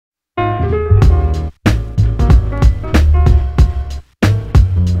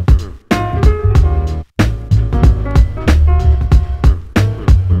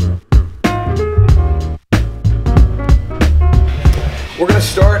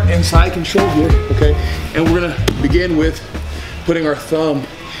start in side control here, okay? And we're gonna begin with putting our thumb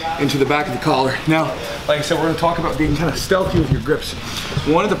into the back of the collar. Now, like I said, we're gonna talk about being kind of stealthy with your grips.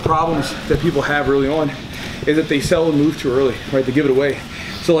 One of the problems that people have early on is that they seldom move too early, right? They give it away.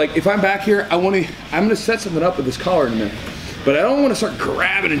 So like if I'm back here, I'm gonna set something up with this collar in a minute. But I don't want to start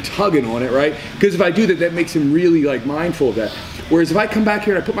grabbing and tugging on it, right? Because if I do that, that makes him really like mindful of that. Whereas if I come back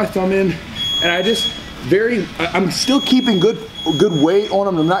here and I put my thumb in, and I just I'm still keeping good weight on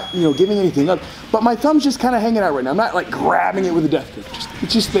him. I'm not, you know, giving anything up. But my thumb's just kind of hanging out right now. I'm not like grabbing it with a death grip.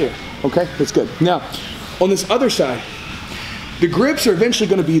 It's just there, okay? That's good. Now, on this other side, the grips are eventually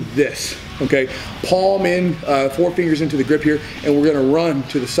going to be this, okay? Palm in, 4 fingers into the grip here, and we're going to run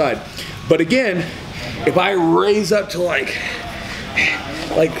to the side. But again, if I raise up to like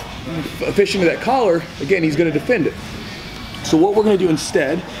fishing to that collar, again, he's gonna defend it. So what we're gonna do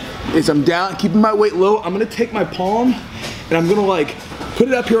instead is I'm down, keeping my weight low, I'm gonna take my palm and I'm gonna like put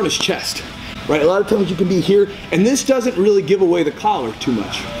it up here on his chest, right? A lot of times you can be here, and this doesn't really give away the collar too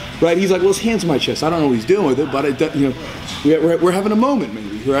much, right? He's like, well, his hand's on my chest. I don't know what he's doing with it, but it, you know, we're having a moment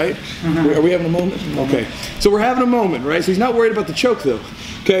maybe, right? Are we having a moment? Okay, so we're having a moment, right? So he's not worried about the choke though.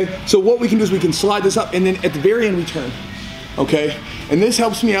 Okay, so what we can do is we can slide this up, and then at the very end we turn, okay? And this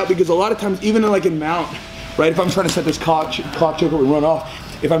helps me out because a lot of times, even like in mount, right, if I'm trying to set this clock choke and run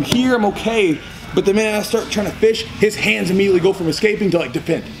off, if I'm here, I'm okay, but the minute I start trying to fish, his hands immediately go from escaping to like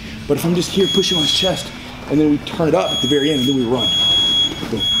defend. But if I'm just here pushing on his chest, and then we turn it up at the very end, and then we run.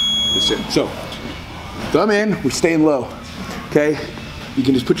 Boom, that's it. So, thumb in, we're staying low, okay? You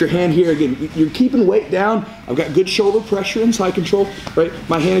can just put your hand here. Again, you're keeping weight down. I've got good shoulder pressure and side control, right?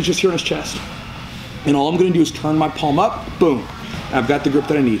 My hand is just here on his chest. And all I'm gonna do is turn my palm up, boom. I've got the grip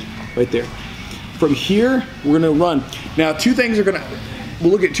that I need, right there. From here, we're gonna run. Now,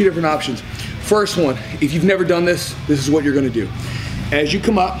 we'll look at 2 different options. First one, if you've never done this, this is what you're gonna do. As you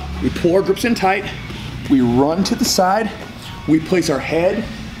come up, we pull our grips in tight, we run to the side, we place our head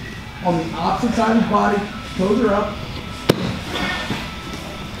on the opposite side of the body, toes are up,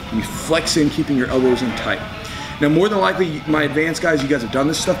 you flex in, keeping your elbows in tight. Now, more than likely, my advanced guys, you guys have done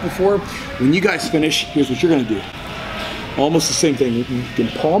this stuff before. When you guys finish, here's what you're gonna do. Almost the same thing. You can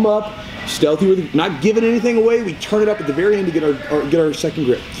palm up, stealthy with it, not giving anything away. We turn it up at the very end to get our second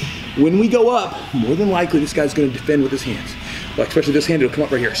grip. When we go up, more than likely, this guy's gonna defend with his hands. Like especially this hand, it'll come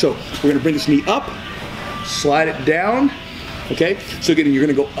up right here. So we're gonna bring this knee up, slide it down, okay? So again, you're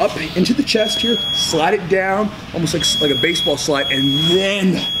gonna go up into the chest here, slide it down, almost like a baseball slide, and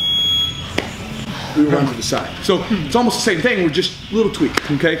then we run to the side. So it's almost the same thing, we're just a little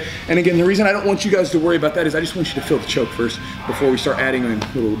tweak, okay? And again, the reason I don't want you guys to worry about that is I just want you to feel the choke first before we start adding in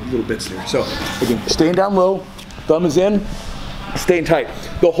little bits there. So again, staying down low, thumb is in, staying tight.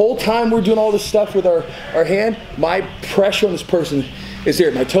 The whole time we're doing all this stuff with our hand, my pressure on this person is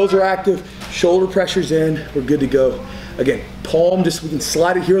here. My toes are active, shoulder pressure's in, we're good to go. Again, palm, we can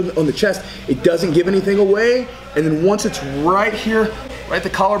slide it here on the chest. It doesn't give anything away. And then once it's right here, right at the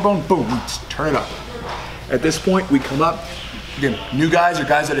collarbone, boom, we just turn it up. At this point, we come up. Again, new guys or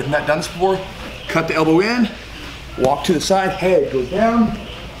guys that have not done this before, cut the elbow in, walk to the side, head goes down,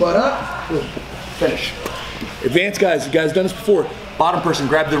 butt up, boom, finish. Advanced guys, you guys done this before, bottom person,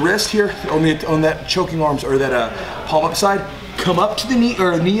 grab the wrist here on that choking arms or that palm up side, come up to the knee,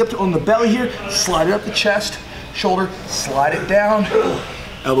 or knee up on the belly here, slide it up the chest, shoulder, slide it down,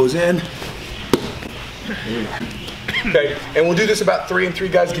 elbows in. Okay, and we'll do this about 3 and 3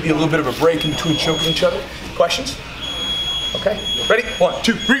 guys, give you a little bit of a break in between choking each other. Questions? Okay, ready? 1,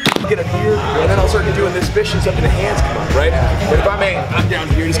 2, 3. Get up here, and then I'll start doing this fishes up and the hands come up, right? But if I'm down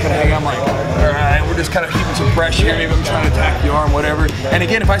here, just kind of hang, I'm like, all right, we're just kind of keeping some pressure here. Maybe I'm trying to attack the arm, whatever. And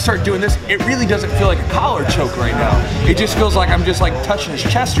again, if I start doing this, it really doesn't feel like a collar choke right now. It just feels like I'm just like touching his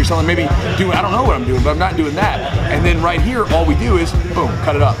chest or something. Maybe doing, I don't know what I'm doing, but I'm not doing that. And then right here, all we do is, boom,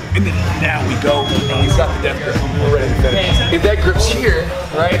 cut it up. And then now we go, and we've got the death grip. We're ready to finish. If that grip's here,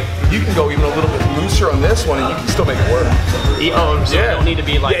 right, you can go even a little bit looser on this one, and you can still make it work. Oh, so yeah. It don't need to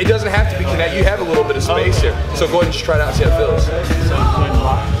be like... Yeah, it doesn't have to be connected. You have a little bit of space here. So go ahead and just try it out and see how it feels.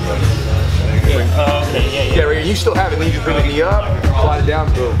 Yeah, right here. You still have it. Then you just bring the knee up, slide it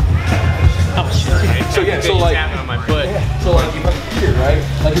down, boom. Oh, sure. So yeah, so like... on my foot. So like if I'm here, right?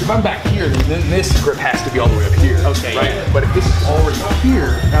 Like if I'm back here, then this grip has to be all the way up here. Okay. Right? Yeah. But if this is already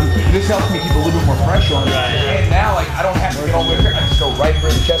here, this helps me keep a little bit more pressure on it. Right. And now like I don't have to get all the way up here. I just go right here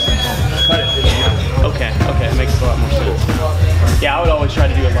in the chest and cut it. Okay, that makes a lot more sense. Yeah, I would always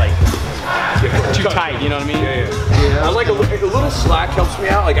try to do it like too tight, you know what I mean? Yeah. I like a little slack helps me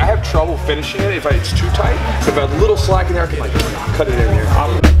out. Like I have trouble finishing it if it's too tight. If I have a little slack in there, I can like cut it in here.